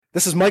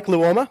This is Mike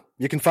Luoma.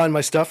 You can find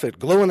my stuff at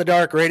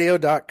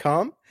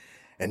glowinthedarkradio.com,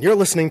 and you're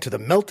listening to the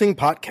Melting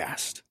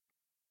Podcast.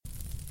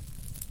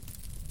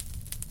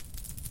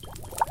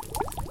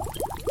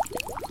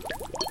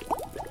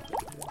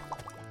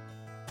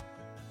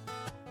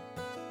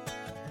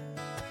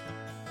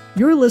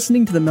 You're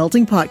listening to the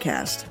Melting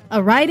Podcast,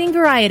 a writing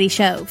variety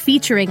show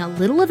featuring a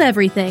little of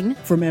everything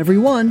from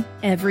everyone,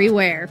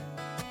 everywhere.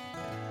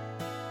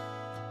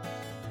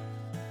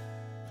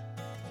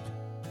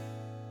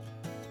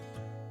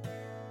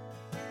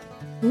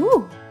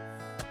 Ooh.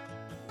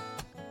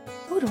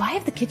 Ooh, do I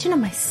have the kitchen to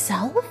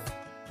myself?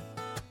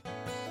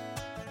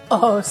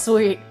 Oh,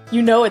 sweet.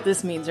 You know what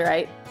this means,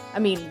 right? I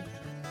mean,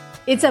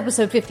 it's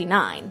episode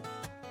 59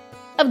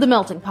 of the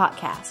Melting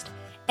Podcast.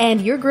 And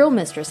your grill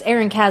mistress,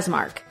 Erin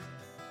Kazmark,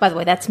 by the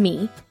way, that's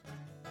me,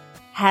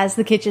 has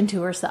the kitchen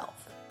to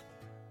herself.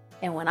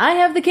 And when I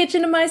have the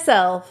kitchen to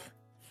myself,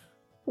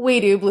 we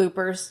do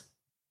bloopers.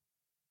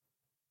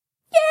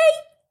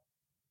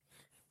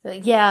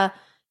 Yay!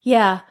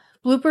 Yeah.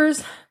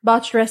 Bloopers,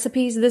 botched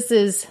recipes, this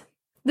is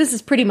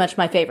pretty much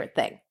my favorite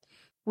thing.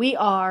 We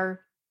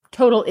are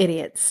total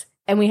idiots,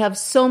 and we have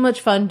so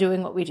much fun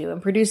doing what we do and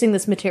producing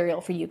this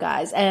material for you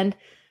guys. And,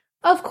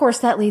 of course,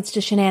 that leads to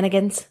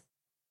shenanigans.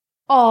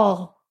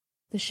 All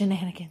the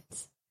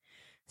shenanigans.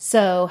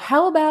 So,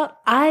 how about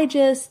I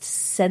just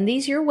send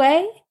these your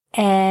way,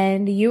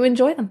 and you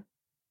enjoy them.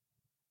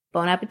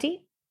 Bon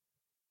appetit.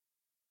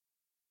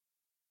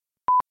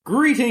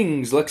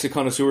 Greetings,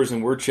 lexiconnoisseurs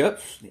and word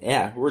chefs.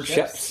 Yeah, word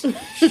chefs.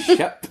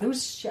 Shep.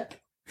 Who's Shep?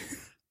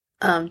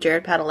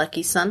 Jared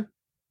Padalecki's son.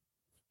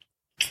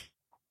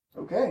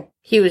 Okay.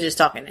 He was just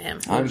talking to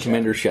him. I'm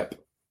Commander Shep.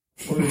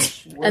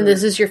 And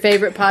this is your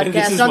favorite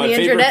podcast on the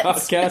internet?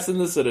 This is my favorite podcast in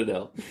the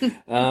Citadel.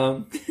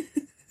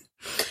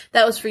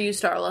 That was for you,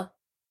 Starla.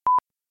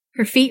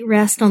 Her feet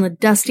rest on the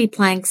dusty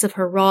planks of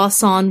her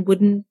raw-sawn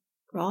wooden...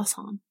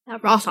 Raw-sawn?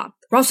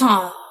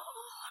 Raw-sawn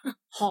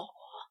hall.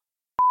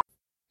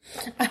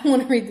 I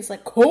want to read this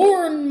like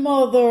Corn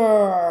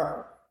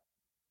Mother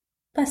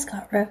by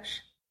Scott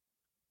Roche.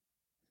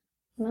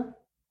 No?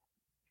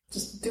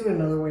 Just do it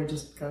another way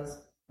just because.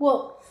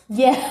 Well,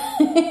 yeah.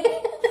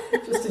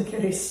 Just in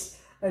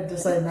case I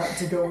decide not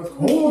to go with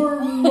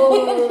Corn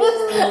Mother.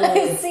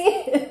 I see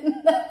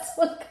it. That's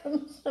what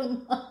comes to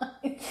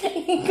mind.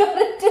 You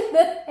gotta do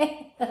the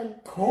hand.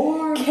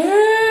 Corn. Kill.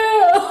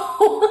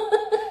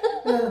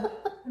 Yeah,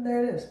 and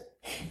there it is.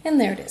 And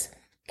there it is.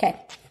 Okay.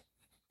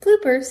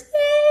 Bloopers.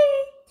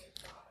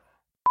 Yay!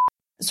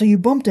 So you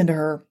bumped into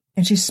her,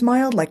 and she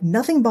smiled like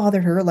nothing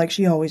bothered her like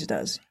she always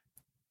does.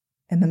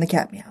 And then the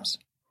cat meows.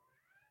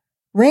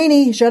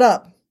 Rainy, shut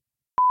up!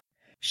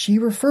 She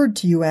referred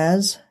to you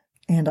as,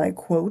 and I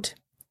quote,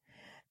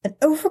 an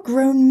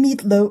overgrown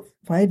meatloaf.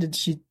 Why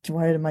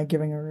am I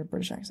giving her a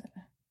British accent?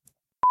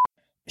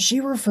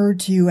 She referred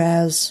to you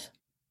as,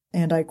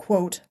 and I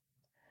quote,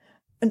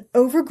 an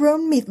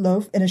overgrown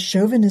meatloaf in a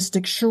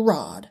chauvinistic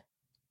charade.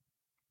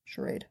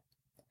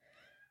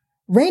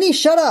 Rainy,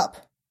 shut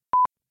up!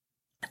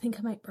 I think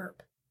I might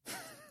burp.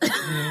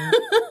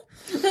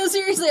 No,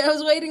 seriously, I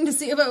was waiting to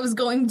see if I was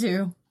going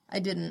to. I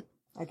didn't.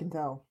 I can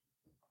tell.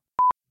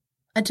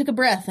 I took a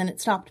breath and it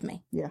stopped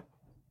me. Yeah.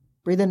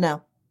 Breathe in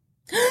now.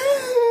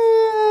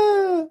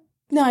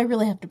 No, I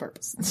really have to burp.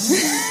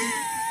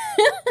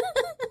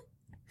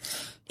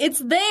 It's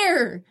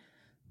there!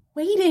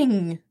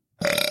 Waiting.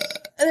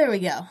 There we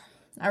go.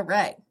 All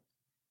right.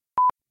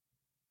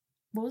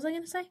 What was I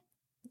going to say?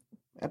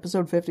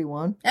 Episode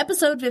 51.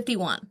 Episode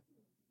 51.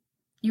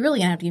 You're really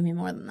going to have to give me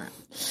more than that.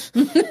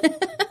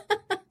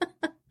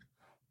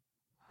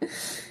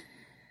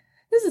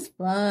 This is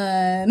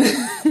fun.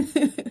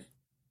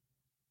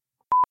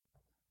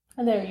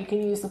 And there, you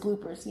can use the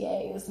bloopers.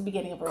 Yay, it was the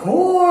beginning of a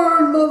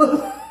Corn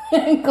Mother!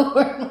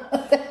 Corn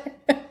Mother.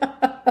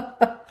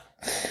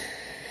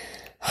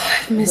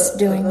 I've missed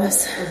doing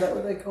this. Is that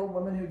what they call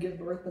women who give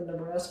birth in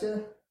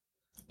Nebraska?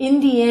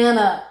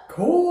 Indiana.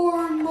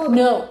 Corn Mother!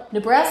 No,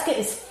 Nebraska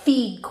is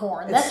feed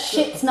corn. That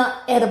shit's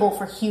not edible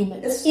for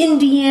humans.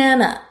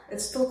 Indiana.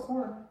 It's still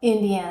corn.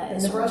 Indiana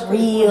is Nebraska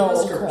real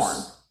is corn.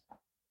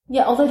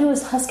 Yeah, all they do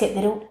is husk it.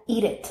 They don't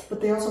eat it. But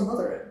they also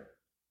mother it.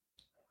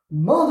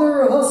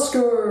 Mother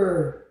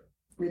Husker!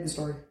 Read the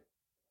story.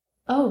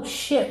 Oh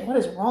shit, what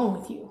is wrong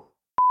with you?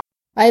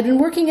 I had been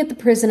working at the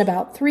prison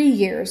about 3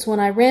 years when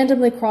I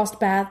randomly crossed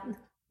baths.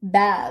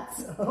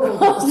 Oh.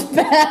 Crossed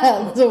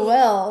baths.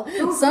 Well,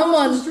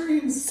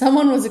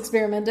 someone was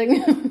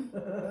experimenting.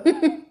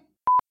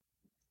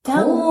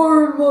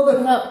 Corn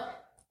Mother! No.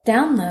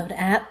 Download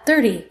at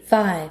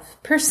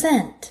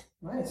 35%.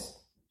 Nice.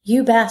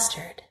 You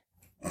bastard.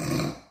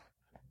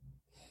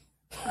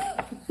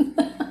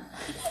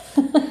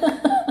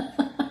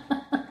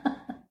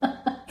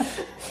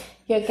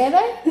 You okay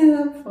there?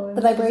 Yeah, I'm fine.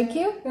 Did I break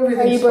you? Everything's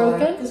Are you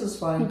broken? Fine. This is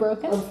fine. You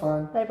broken? I'm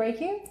fine. Did I break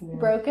you? Yeah. You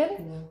broken?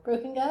 Yeah.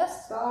 Broken,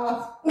 Gus?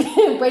 Stop.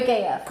 Break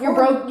AF. You're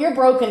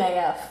broken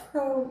AF.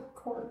 Crow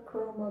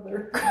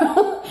Mother.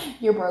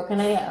 You're broken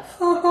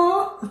AF.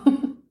 Uh-huh.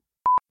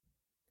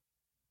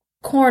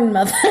 Corn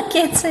Mother. I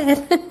can't say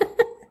it.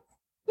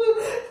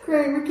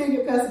 Great, we can't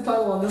get past the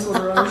title on this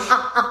one, Roche.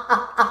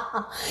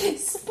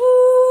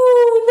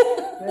 Spoon!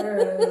 There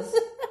it is.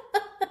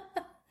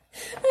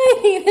 I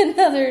need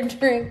another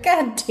drink.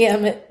 God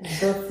damn it.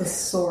 The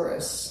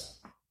thesaurus.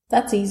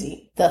 That's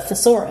easy. The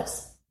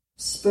thesaurus.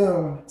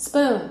 Spoon.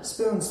 Spoon.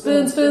 Spoon,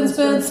 Spoon, spoon,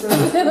 spoon,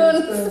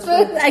 spoon,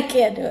 spoon. I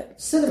can't do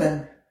it.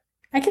 Cinnamon.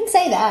 I can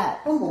say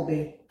that.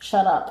 Bumblebee.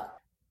 Shut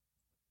up.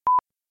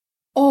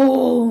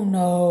 Oh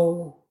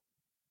no.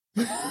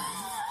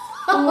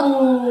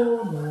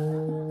 Oh,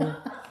 no.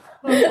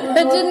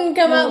 That didn't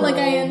come out like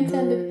I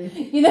intended.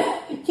 You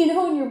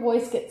know when your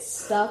voice gets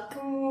stuck?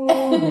 Oh,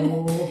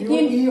 no.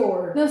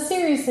 Eeyore. No,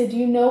 seriously, do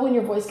you know when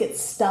your voice gets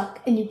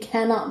stuck and you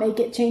cannot make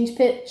it change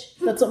pitch?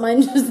 That's what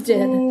mine just did.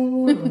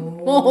 Oh,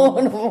 no. Oh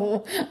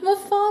no. I'm a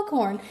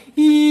foghorn.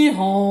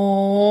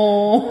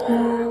 Hee-haw.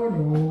 Oh,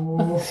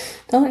 no.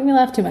 Don't make me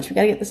laugh too much. We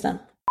gotta get this done.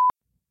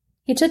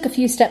 He took a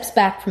few steps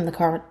back from the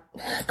carm.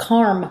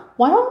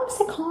 Why do I want to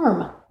say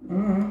carm?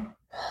 Mm-hmm.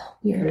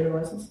 Weird.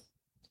 License.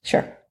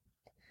 Sure.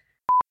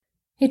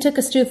 He took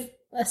a Stu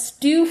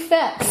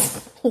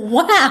Feps.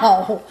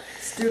 Wow.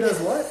 Stu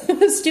does what?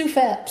 Stu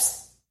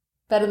Feps.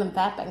 Better than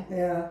fapping.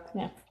 Yeah.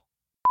 Yeah.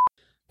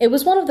 It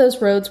was one of those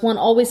roads one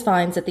always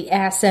finds at the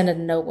ass end of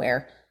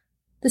nowhere.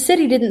 The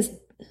city didn't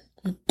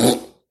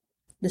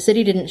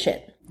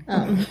shit.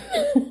 Good.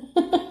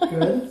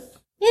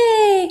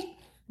 Yay!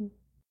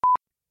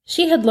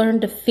 She had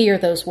learned to fear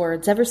those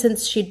words ever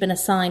since she'd been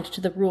assigned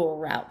to the rural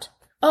route.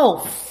 Oh,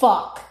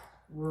 fuck.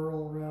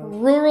 Rural route.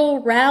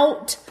 Rural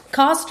route.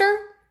 Coster,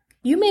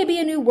 you may be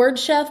a new word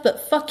chef,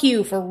 but fuck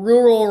you for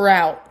rural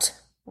route.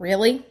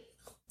 Really?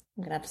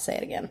 I'm gonna have to say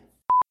it again.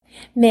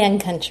 Man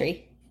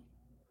country.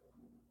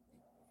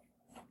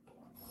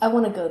 I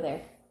want to go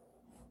there.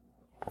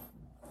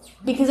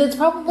 Because it's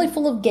probably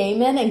full of gay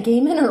men, and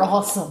gay men are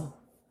awesome.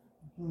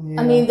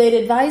 Yeah. I mean,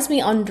 they'd advise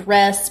me on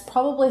dress,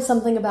 probably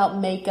something about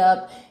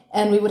makeup,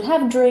 and we would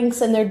have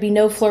drinks, and there'd be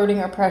no flirting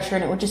or pressure,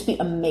 and it would just be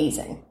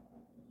amazing.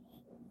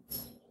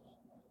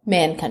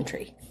 Man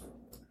country.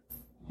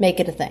 Make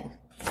it a thing.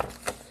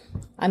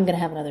 I'm going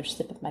to have another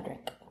sip of my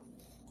drink.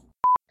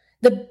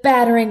 The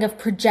battering of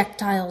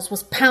projectiles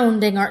was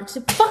pounding our...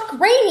 Fuck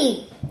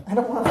Rainy! I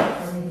don't want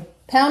that for me.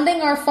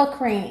 Pounding our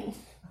fuck Rainy.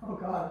 Oh,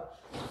 God.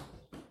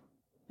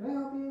 Can I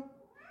help you?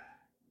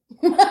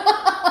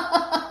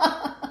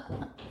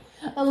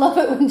 I love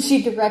it when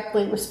she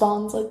directly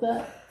responds like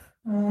that.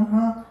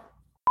 Uh-huh.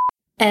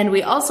 And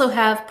we also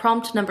have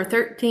prompt number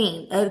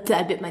 13. I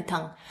bit my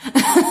tongue.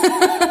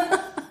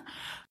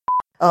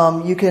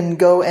 You can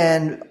go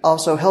and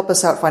also help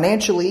us out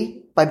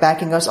financially by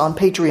backing us on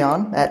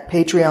Patreon at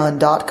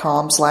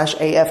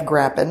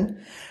patreon.com/afgrappin.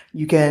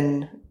 You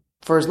can,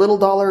 for as little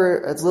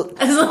dollar... As little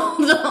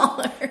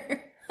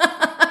dollar.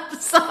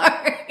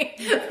 Sorry.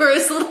 For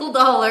as little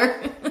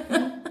dollar. Do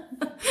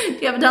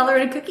you have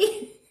 $1 and a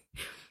cookie?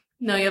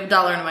 No, you have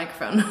 $1 and a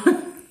microphone.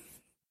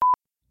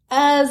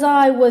 As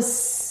I was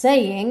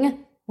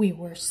saying, we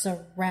were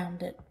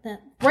surrounded.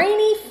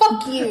 Rainy,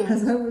 fuck you.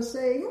 As I was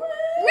saying...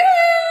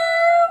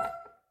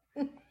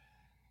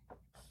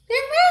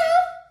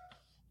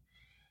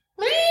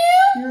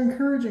 You're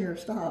encouraging her.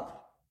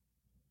 Stop.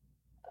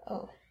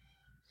 Oh.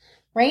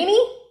 Rainy?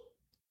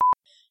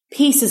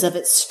 Pieces of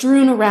it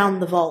strewn around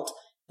the vault,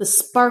 the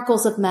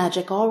sparkles of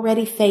magic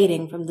already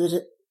fading from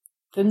the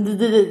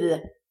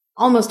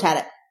almost had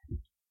it.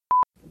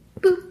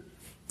 Boop.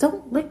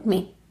 Don't lick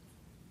me.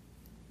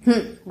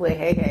 Wait,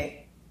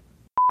 hey.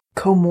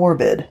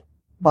 Comorbid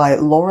by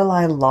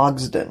Lorelei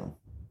Logsden.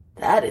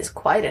 That is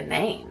quite a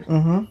name.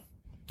 Mm-hmm.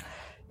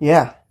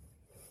 Yeah.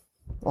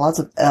 Lots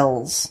of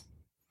L's.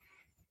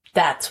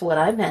 That's what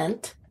I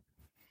meant.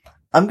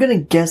 I'm gonna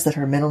guess that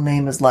her middle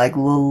name is like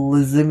Tell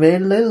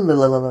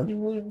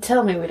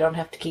me we don't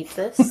have to keep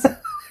this.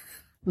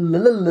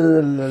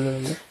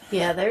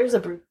 Yeah, there's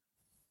a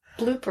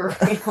blooper.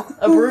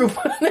 A broop.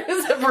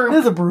 There's a broop.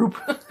 There's a broop.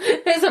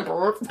 There's a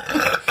burp.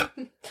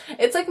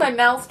 It's like my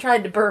mouth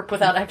tried to burp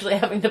without actually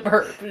having to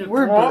burp.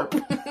 Word burp.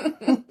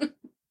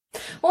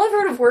 Well, I've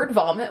heard of word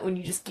vomit when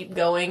you just keep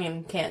going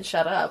and can't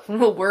shut up.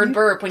 Word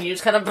burp when you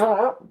just kind of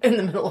burp in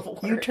the middle of a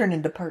word. You turn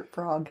into part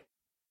frog.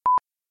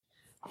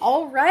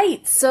 All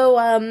right. So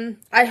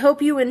I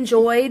hope you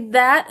enjoyed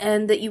that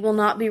and that you will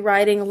not be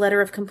writing a letter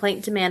of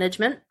complaint to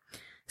management.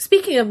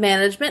 Speaking of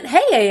management,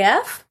 hey,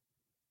 AF.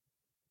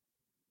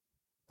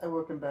 I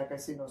work him back. I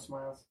see no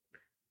smiles.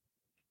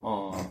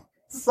 Aw.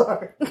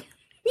 Sorry.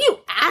 You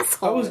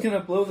asshole. I was gonna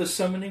blow the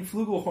summoning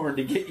flugelhorn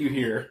to get you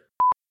here.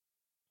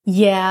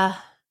 Yeah.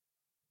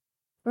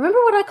 Remember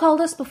what I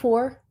called us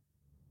before?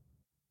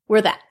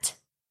 We're that.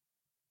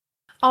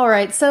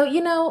 Alright, so,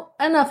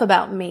 enough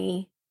about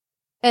me.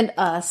 And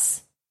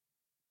us.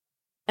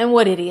 And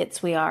what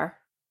idiots we are.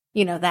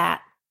 You know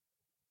that.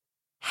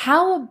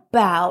 How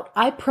about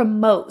I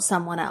promote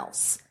someone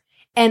else?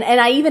 And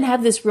I even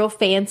have this real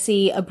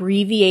fancy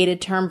abbreviated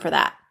term for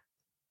that.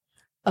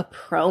 A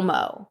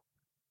promo.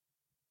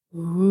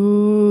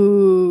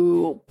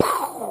 Ooh.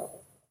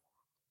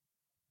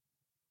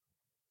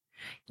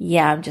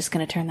 Yeah, I'm just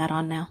going to turn that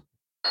on now.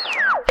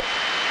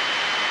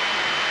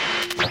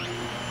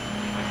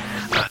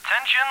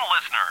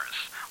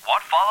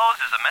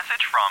 is a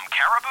message from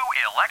Caribou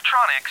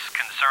Electronics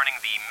concerning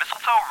the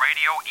Mistletoe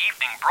Radio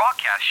evening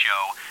broadcast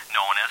show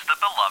known as The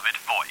Beloved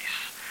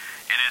Voice.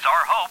 It is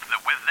our hope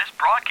that with this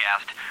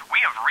broadcast, we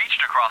have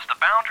reached across the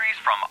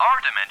boundaries from our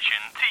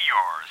dimension to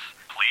yours.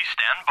 Please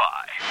stand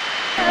by.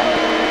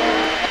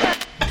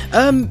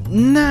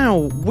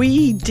 Now,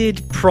 we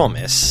did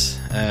promise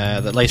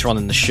that later on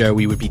in the show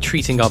we would be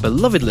treating our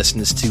beloved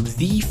listeners to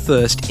the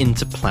first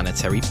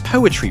interplanetary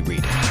poetry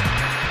reading.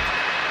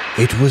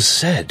 It was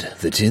said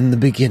that in the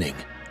beginning,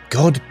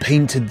 God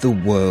painted the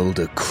world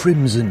a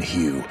crimson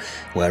hue,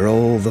 where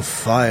all the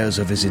fires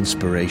of his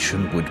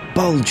inspiration would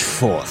bulge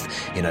forth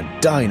in a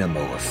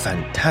dynamo of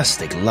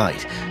fantastic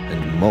light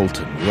and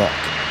molten rock.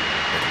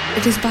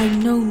 It is by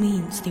no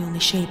means the only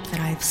shape that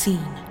I have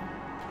seen.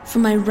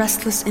 From my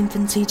restless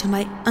infancy to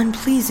my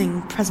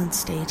unpleasing present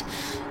state,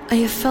 I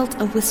have felt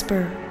a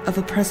whisper of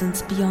a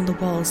presence beyond the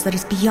walls that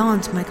is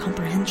beyond my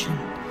comprehension.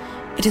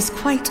 It is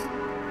quite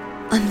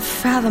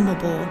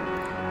unfathomable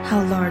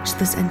how large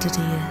this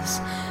entity is.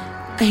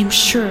 I am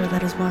sure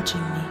that is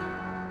watching me.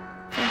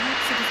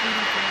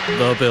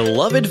 The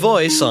Beloved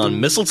Voice on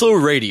Mistletoe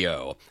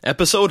Radio.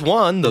 Episode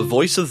 1, The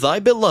Voice of Thy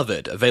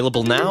Beloved.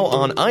 Available now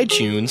on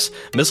iTunes,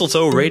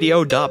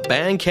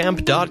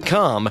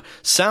 mistletoeradio.bandcamp.com,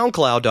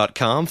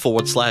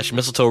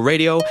 soundcloud.com/mistletoe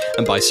radio,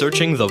 and by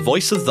searching The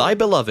Voice of Thy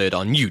Beloved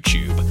on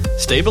YouTube.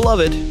 Stay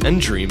beloved and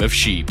dream of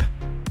sheep.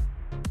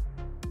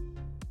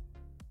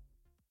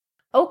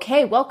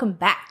 Okay, welcome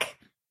back.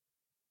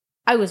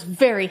 I was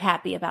very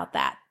happy about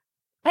that.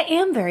 I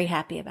am very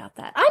happy about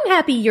that. I'm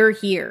happy you're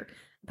here.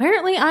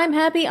 Apparently, I'm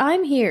happy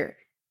I'm here.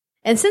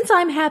 And since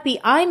I'm happy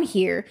I'm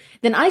here,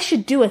 then I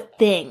should do a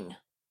thing.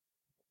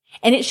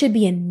 And it should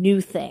be a new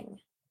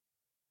thing.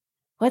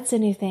 What's a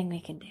new thing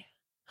we can do?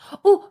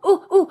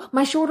 Ooh,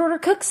 my short order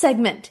cook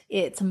segment.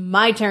 It's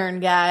my turn,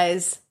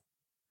 guys.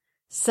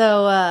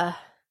 So,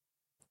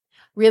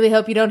 really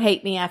hope you don't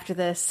hate me after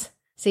this.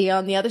 See you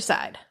on the other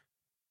side.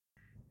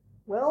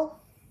 Well,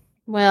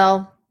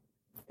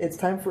 it's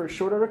time for a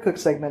short order cook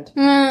segment.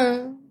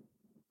 Mm.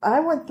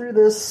 I went through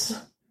this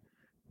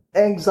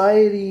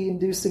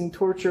anxiety-inducing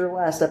torture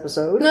last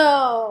episode.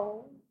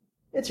 No.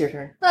 It's your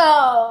turn.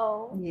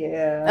 No.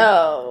 Yeah.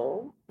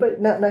 No. But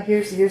now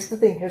here's the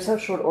thing. Here's how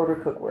short order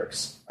cook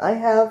works. I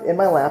have in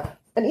my lap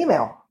an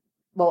email.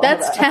 Well,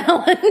 That's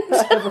talent.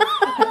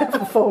 I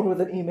have a phone with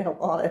an email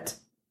on it.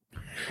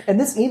 And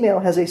this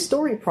email has a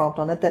story prompt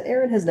on it that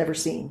Aaron has never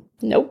seen.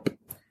 Nope.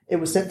 It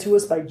was sent to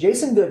us by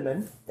Jason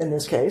Goodman, in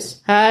this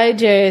case. Hi,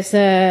 Jason.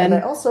 And I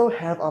also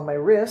have on my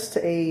wrist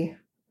a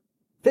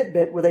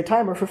Fitbit with a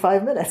timer for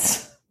 5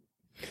 minutes.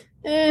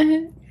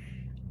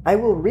 I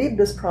will read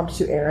this prompt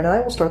to Erin, and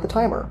I will start the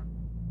timer.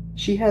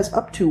 She has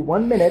up to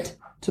 1 minute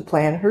to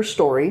plan her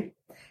story,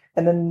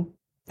 and then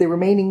the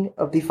remaining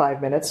of the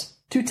 5 minutes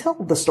to tell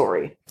the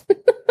story.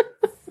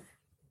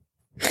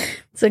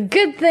 It's a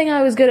good thing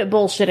I was good at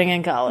bullshitting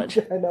in college.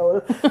 I know.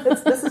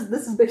 This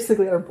is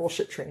basically our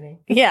bullshit training.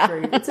 Yeah.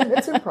 It's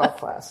improv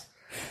class.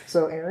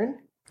 So, Erin?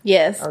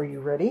 Yes. Are you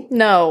ready?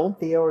 No.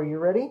 Theo, are you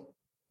ready?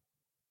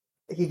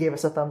 He gave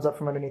us a thumbs up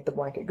from underneath the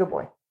blanket. Good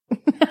boy.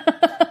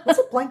 What's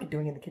a blanket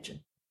doing in the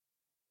kitchen?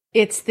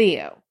 It's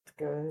Theo.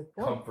 Good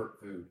boy. Comfort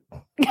food.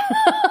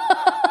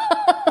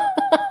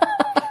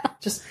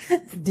 Just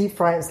deep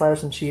fry it and slather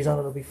some cheese on it.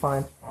 It'll be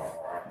fine.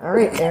 All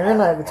right, Aaron,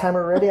 I have the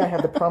timer ready. I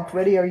have the prompt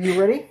ready. Are you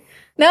ready?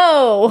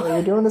 No. Well,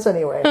 you're doing this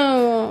anyway.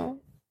 Oh.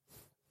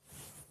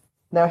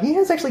 Now, he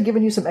has actually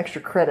given you some extra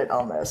credit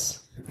on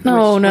this.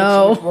 Oh,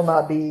 no. Which will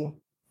not be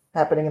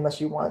happening unless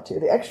you want it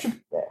to. The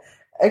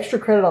extra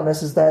credit on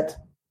this is that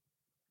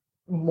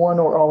one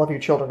or all of your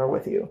children are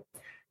with you.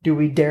 Do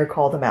we dare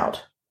call them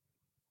out?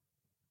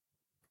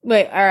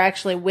 Wait, are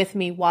actually with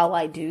me while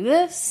I do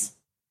this?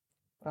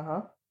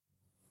 Uh-huh.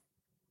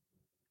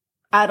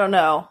 I don't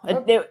know.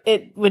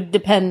 It would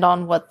depend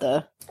on what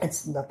the...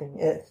 It's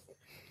nothing.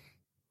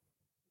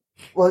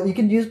 Well, you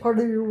can use part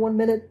of your 1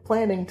 minute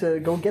planning to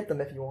go get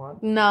them if you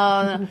want.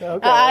 No.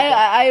 Okay.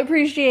 I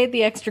appreciate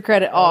the extra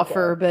credit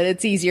offer, but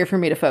it's easier for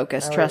me to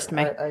focus, trust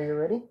me. Are you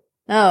ready?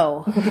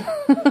 No.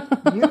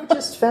 You've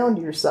just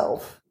found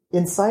yourself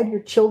inside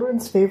your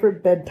children's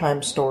favorite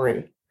bedtime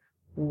story.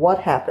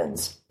 What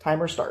happens?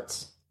 Timer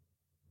starts.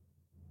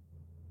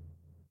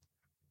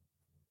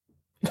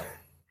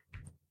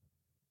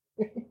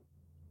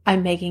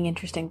 I'm making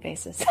interesting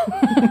faces.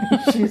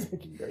 She's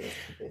making very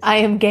interesting faces. I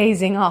am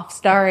gazing off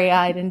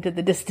starry-eyed into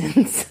the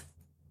distance.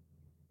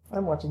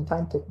 I'm watching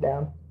time tick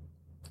down.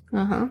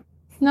 Uh-huh.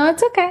 No,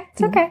 it's okay.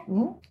 It's okay.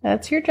 Mm-hmm.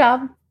 That's your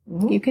job.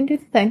 Mm-hmm. You can do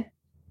the thing.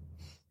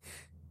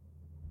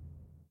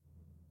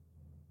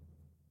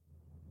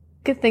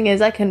 Good thing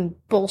is I can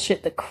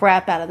bullshit the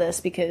crap out of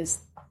this because...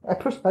 I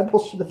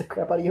bullshitted the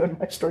crap out of you in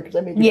my story because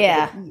I made you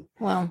eat.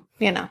 Well,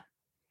 you know.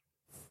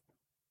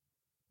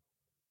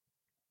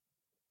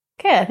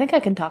 Okay, I think I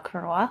can talk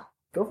for a while.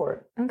 Go for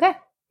it. Okay.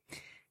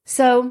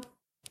 So,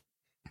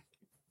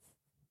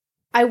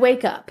 I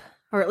wake up,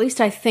 or at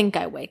least I think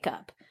I wake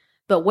up.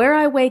 But where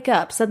I wake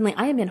up, suddenly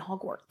I am in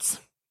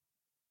Hogwarts.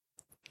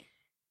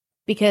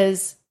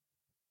 Because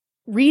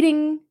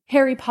reading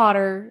Harry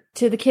Potter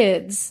to the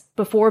kids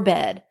before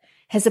bed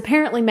has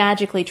apparently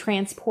magically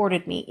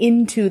transported me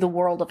into the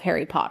world of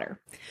Harry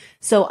Potter.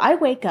 So I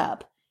wake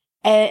up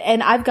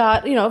and I've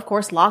got, of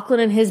course,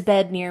 Lachlan in his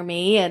bed near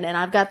me, and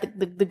I've got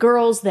the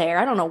girls there.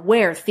 I don't know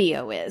where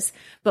Theo is,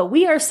 but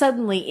we are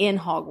suddenly in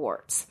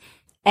Hogwarts.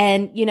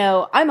 And,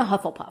 I'm a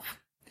Hufflepuff.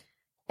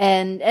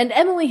 And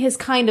Emily has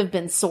kind of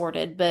been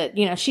sorted, but,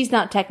 she's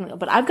not technical,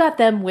 but I've got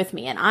them with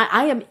me, and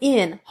I am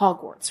in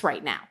Hogwarts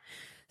right now.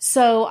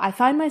 So I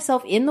find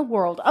myself in the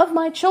world of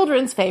my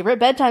children's favorite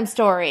bedtime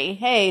story.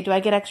 Hey, do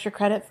I get extra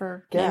credit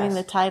for naming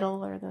the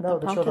title or the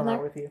pumpkin children there?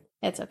 aren't with you.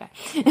 It's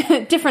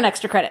okay. Different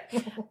extra credit.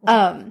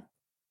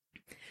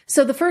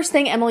 So the first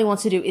thing Emily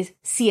wants to do is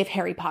see if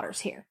Harry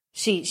Potter's here.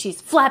 She's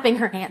flapping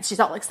her hands.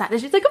 She's all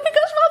excited. She's like, oh my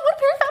gosh, Mom, what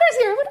if Harry Potter's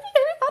here? What if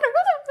Harry Potter?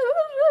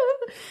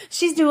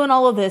 She's doing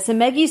all of this. And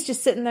Maggie's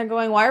just sitting there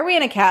going, why are we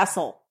in a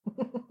castle?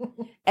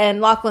 And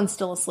Lachlan's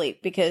still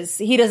asleep because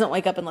he doesn't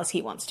wake up unless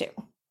he wants to.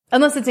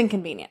 Unless it's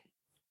inconvenient.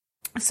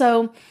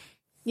 So,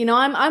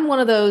 I'm one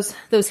of those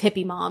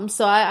hippie moms.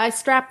 So I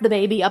strap the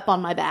baby up on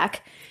my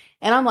back.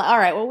 And I'm like, all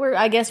right, well,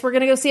 I guess we're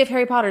going to go see if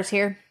Harry Potter's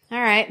here. All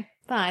right,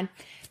 fine.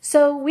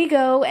 So we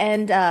go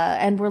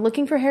and we're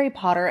looking for Harry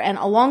Potter. And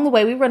along the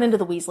way, we run into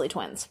the Weasley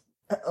twins.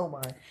 Oh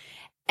my.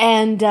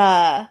 And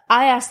I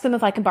ask them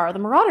if I can borrow the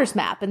Marauders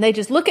map. And they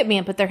just look at me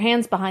and put their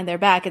hands behind their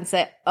back and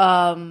say,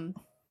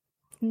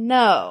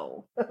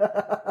 no.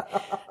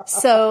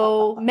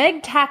 So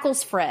Meg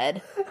tackles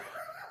Fred.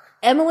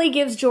 Emily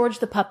gives George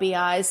the puppy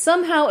eyes.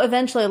 Somehow,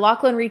 eventually,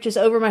 Lachlan reaches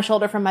over my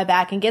shoulder from my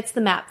back and gets the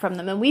map from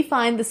them, and we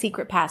find the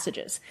secret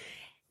passages.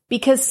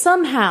 Because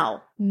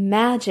somehow,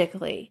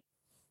 magically,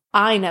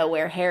 I know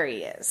where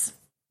Harry is.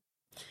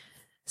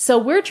 So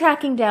we're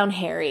tracking down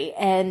Harry,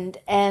 and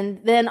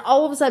then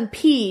all of a sudden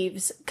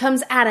Peeves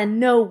comes out of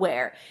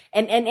nowhere,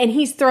 and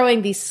he's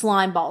throwing these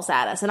slime balls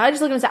at us. And I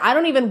just look at him and say, I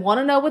don't even want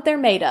to know what they're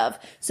made of.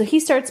 So he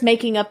starts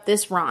making up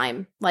this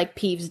rhyme, like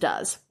Peeves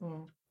does.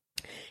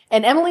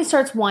 And Emily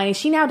starts whining.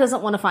 She now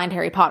doesn't want to find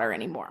Harry Potter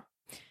anymore.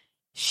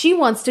 She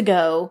wants to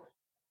go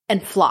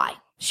and fly.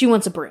 She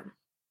wants a broom.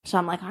 So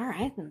I'm like, all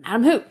right,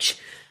 Madam Hooch.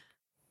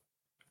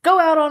 Go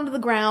out onto the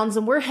grounds,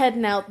 and we're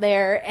heading out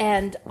there,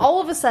 and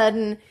all of a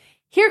sudden,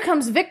 here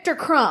comes Victor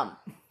Crumb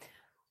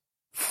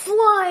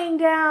flying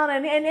down,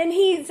 and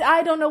he's,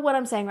 I don't know what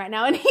I'm saying right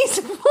now, and he's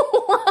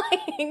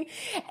flying,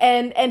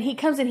 and he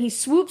comes and he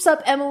swoops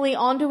up Emily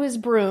onto his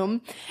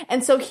broom,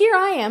 and so here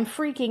I am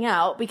freaking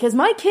out, because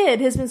my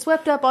kid has been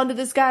swept up onto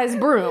this guy's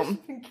broom.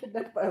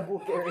 Kidnapped by a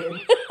Bulgarian.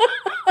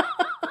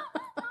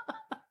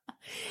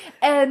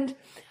 And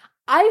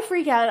I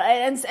freak out,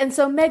 and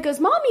so Meg goes,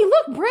 Mommy,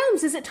 look,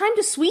 brooms, is it time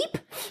to sweep?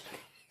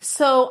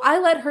 So I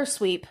let her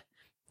sweep.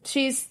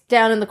 She's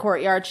down in the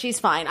courtyard. She's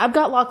fine. I've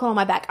got Lachlan on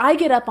my back. I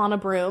get up on a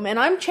broom, and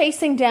I'm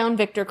chasing down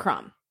Victor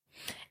Crumb.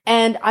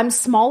 And I'm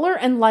smaller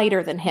and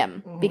lighter than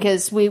him,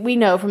 because we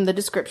know from the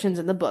descriptions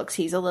in the books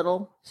he's a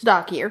little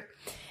stockier.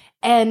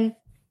 And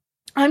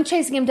I'm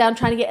chasing him down,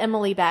 trying to get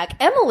Emily back.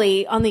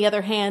 Emily, on the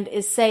other hand,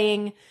 is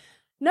saying,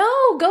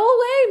 no, go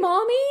away,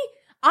 Mommy.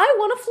 I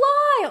want to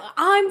fly.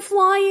 I'm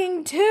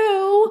flying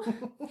too.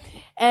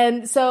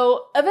 And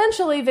so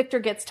eventually Victor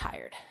gets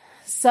tired.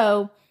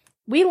 So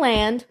we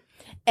land.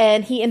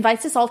 And he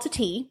invites us all to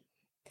tea.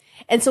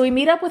 And so we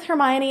meet up with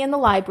Hermione in the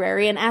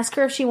library and ask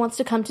her if she wants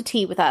to come to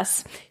tea with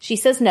us. She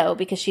says no,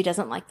 because she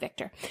doesn't like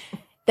Victor.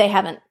 They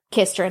haven't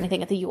kissed or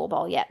anything at the Yule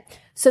Ball yet.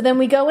 So then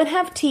we go and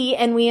have tea,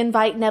 and we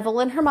invite Neville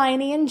and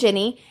Hermione and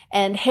Ginny,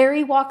 and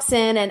Harry walks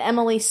in and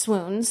Emily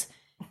swoons.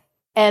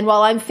 And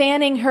while I'm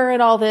fanning her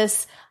and all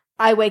this,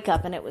 I wake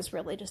up and it was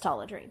really just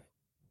all a dream.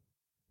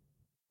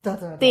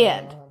 The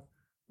end.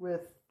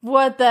 With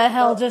what the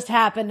hell just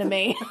happened to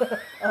me?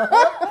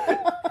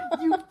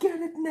 You get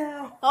it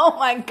now. Oh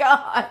my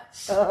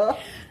gosh.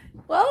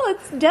 Well,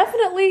 it's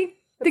definitely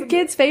the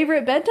kid's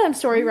favorite bedtime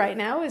story right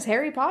now is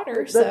Harry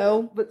Potter,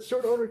 But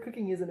short order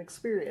cooking is an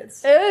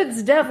experience.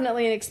 It's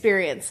definitely an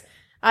experience.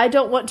 I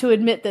don't want to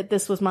admit that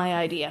this was my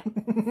idea.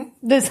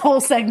 This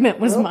whole segment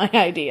was my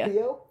idea.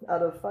 Theo,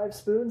 out of 5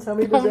 spoons, how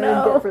many does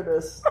Aaron get for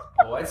this?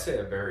 Oh, I'd say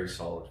a very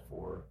solid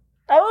 4.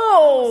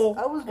 Oh!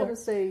 I was going to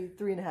say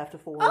 3.5 to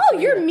 4. Oh, so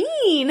you're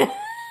mean!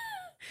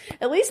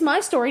 At least my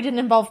story didn't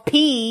involve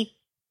pee.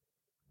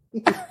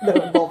 No,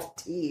 it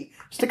involved tea.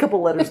 Just a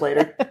couple letters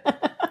later.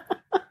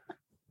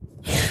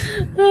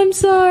 I'm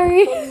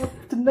sorry.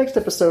 The next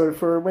episode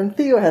for when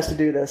Theo has to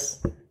do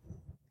this.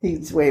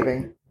 He's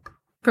waving.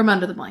 From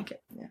under the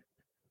blanket. Yeah.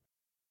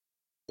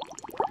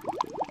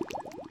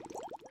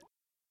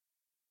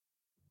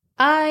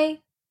 I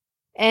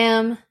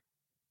am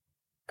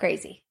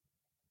crazy.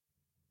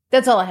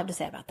 That's all I have to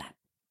say about that.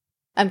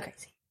 I'm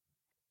crazy.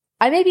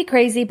 I may be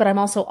crazy, but I'm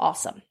also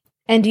awesome.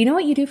 And do you know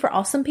what you do for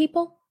awesome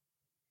people?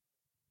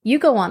 You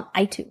go on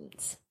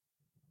iTunes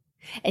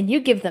and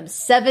you give them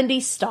 70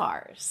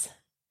 stars.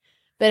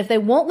 But if they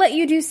won't let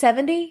you do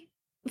 70,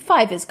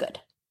 5 is good.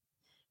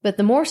 But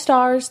the more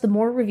stars, the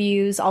more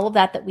reviews, all of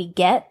that we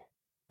get,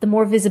 the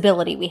more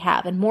visibility we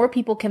have, and more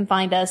people can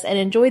find us and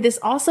enjoy this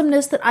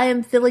awesomeness that I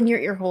am filling your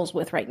ear holes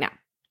with right now.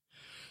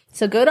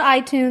 So go to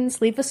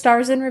iTunes, leave us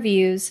stars and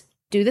reviews,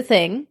 do the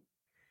thing.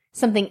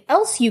 Something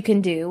else you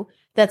can do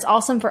that's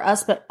awesome for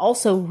us but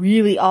also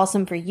really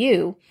awesome for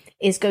you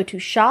is go to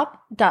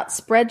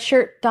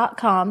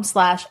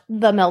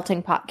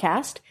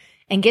shop.spreadshirt.com/themeltingpodcast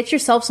and get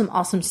yourself some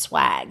awesome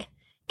swag.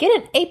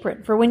 Get an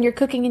apron for when you're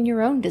cooking in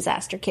your own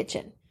disaster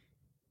kitchen.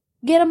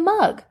 Get a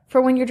mug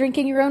for when you're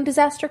drinking your own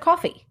disaster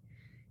coffee.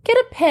 Get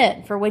a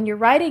pen for when you're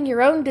writing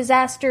your own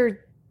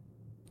disaster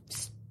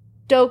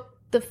stoke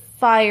the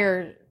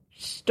fire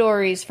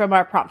stories from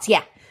our prompts.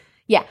 Yeah,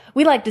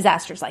 we like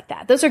disasters like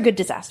that. Those are good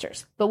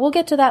disasters, but we'll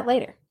get to that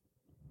later.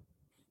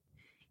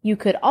 You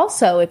could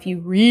also, if you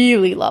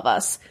really love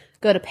us,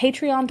 go to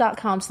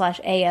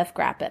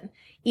patreon.com/afgrappin.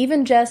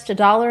 Even just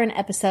 $1 an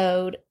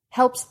episode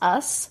helps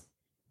us,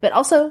 but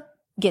also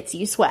gets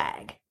you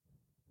swag.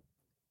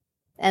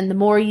 And the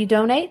more you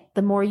donate,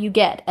 the more you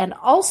get. And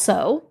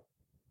also,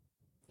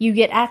 you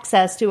get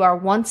access to our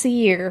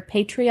once-a-year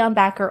Patreon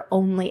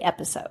backer-only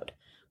episode,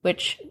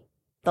 which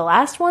the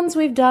last ones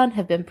we've done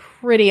have been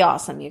pretty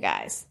awesome, you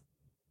guys.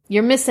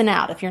 You're missing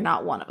out if you're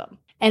not one of them.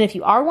 And if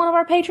you are one of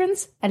our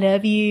patrons, I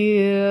love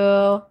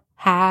you.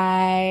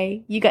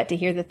 Hi. You got to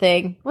hear the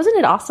thing. Wasn't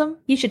it awesome?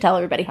 You should tell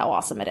everybody how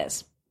awesome it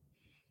is.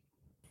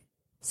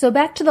 So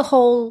back to the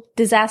whole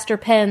disaster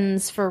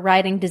pens for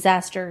writing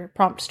disaster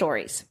prompt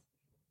stories.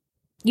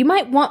 You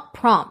might want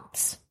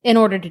prompts in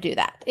order to do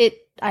that.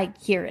 I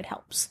hear it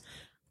helps.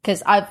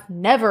 Because I've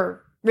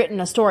never written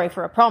a story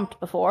for a prompt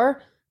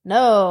before.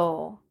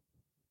 No.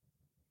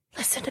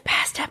 Listen to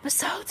past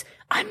episodes.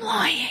 I'm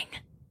lying.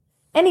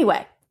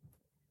 Anyway.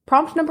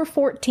 Prompt number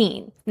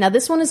 14. Now,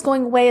 this one is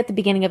going away at the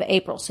beginning of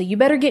April, so you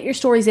better get your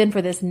stories in for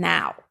this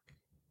now.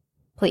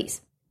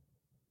 Please.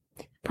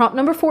 Prompt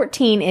number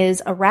 14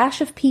 is, a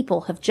rash of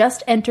people have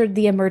just entered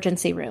the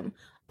emergency room,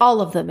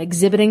 all of them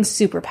exhibiting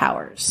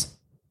superpowers.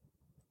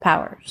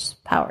 Powers.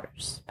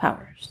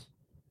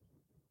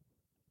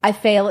 I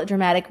fail at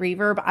dramatic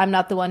reverb. I'm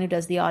not the one who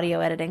does the audio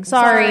editing.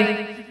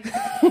 Sorry.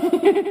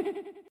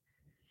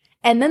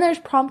 And then there's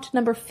prompt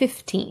number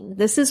 15.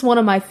 This is one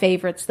of my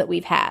favorites that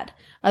we've had,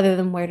 other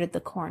than where did the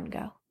corn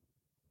go?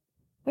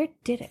 Where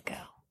did it go?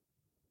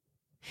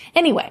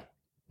 Anyway,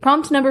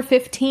 prompt number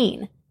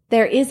 15.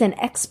 There is an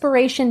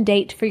expiration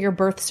date for your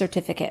birth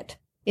certificate.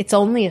 It's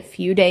only a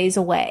few days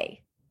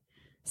away.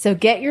 So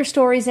get your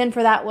stories in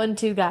for that one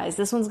too, guys.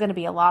 This one's going to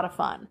be a lot of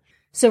fun.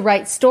 So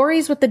write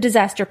stories with the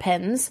disaster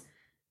pens.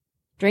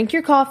 Drink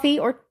your coffee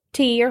or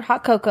tea or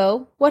hot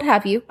cocoa, what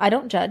have you. I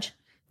don't judge,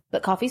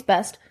 but coffee's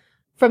best.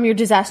 From your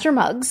disaster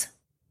mugs,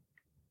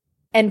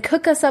 and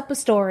cook us up a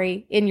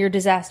story in your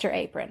disaster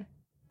apron,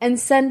 and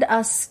send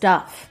us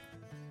stuff,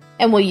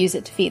 and we'll use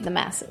it to feed the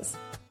masses.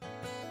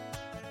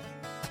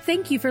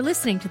 Thank you for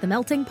listening to The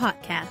Melting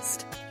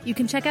Podcast. You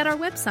can check out our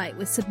website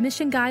with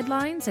submission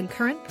guidelines and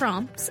current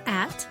prompts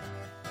at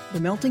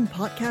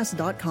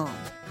themeltingpodcast.com.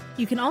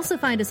 You can also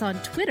find us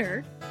on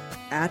Twitter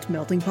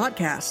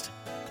 @meltingpodcast,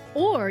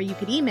 or you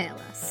could email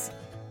us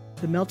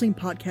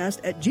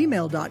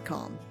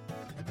themeltingpodcast@gmail.com.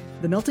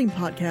 The Melting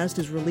Podcast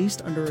is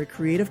released under a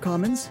Creative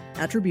Commons,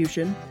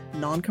 Attribution,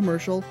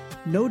 Non-Commercial,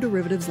 No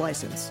Derivatives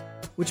license,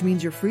 which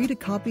means you're free to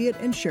copy it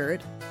and share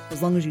it,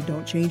 as long as you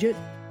don't change it,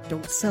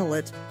 don't sell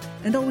it,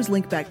 and always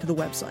link back to the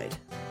website.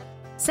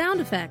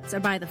 Sound effects are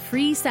by the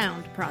Free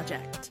Sound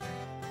Project.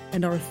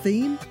 And our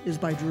theme is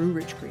by Drew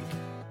Rich Creek.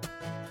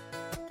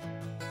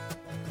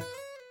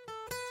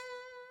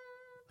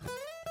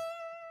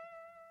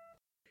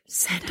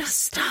 Send us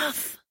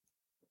stuff.